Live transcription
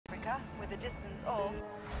with a distance of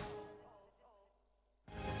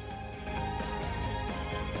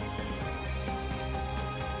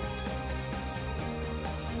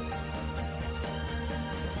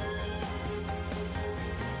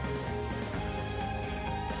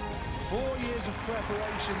 4 years of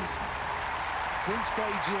preparations since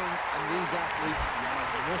Beijing, and these athletes now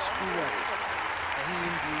must be ready. Any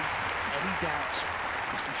injuries, any doubts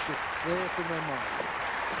must be shoved clear from their mind.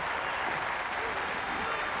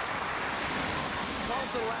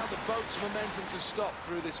 Can't allow the boat's momentum to stop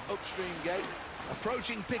through this upstream gate.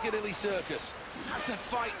 Approaching Piccadilly Circus. Had to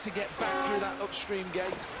fight to get back through that upstream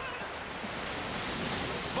gate.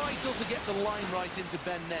 Vital to get the line right into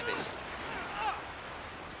Ben Nevis.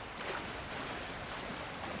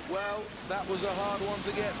 Well, that was a hard one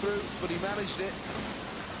to get through, but he managed it.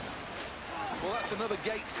 Well, that's another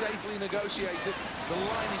gate safely negotiated. The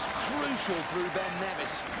line is crucial through Ben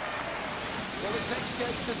Nevis. Well, this next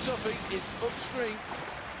gate's a toughie. It's upstream.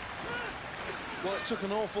 Well, it took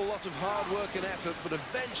an awful lot of hard work and effort, but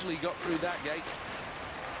eventually got through that gate.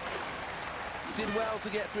 Did well to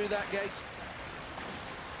get through that gate.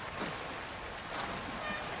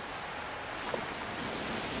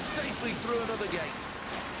 Safely through another gate.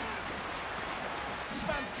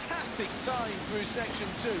 Fantastic time through section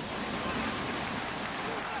 2.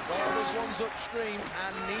 Well, this one's upstream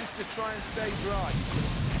and needs to try and stay dry.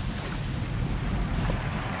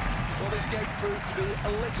 Well, this gate proved to be a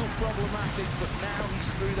little problematic, but now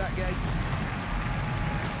he's through that gate.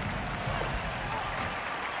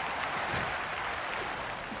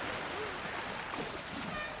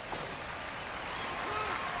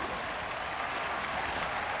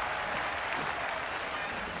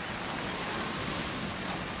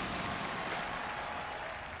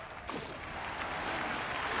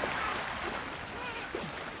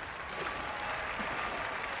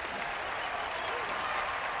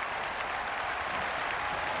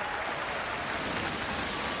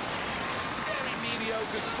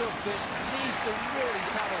 Mediocre stuff, this needs to really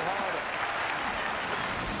paddle harder.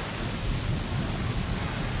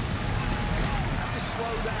 Had to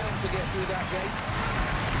slow down to get through that gate.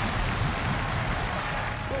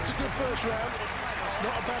 Well, it's a good first round. It's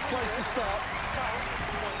not a bad place to start.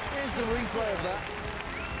 Here's the replay of that.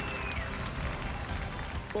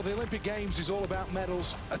 Well, the Olympic Games is all about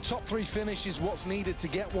medals. A top 3 finish is what's needed to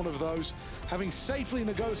get one of those. Having safely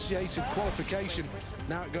negotiated qualification,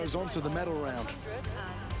 now it goes on to the medal round.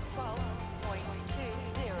 112.20.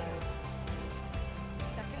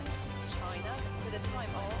 Second, China with a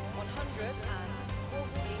time of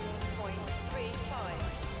 140.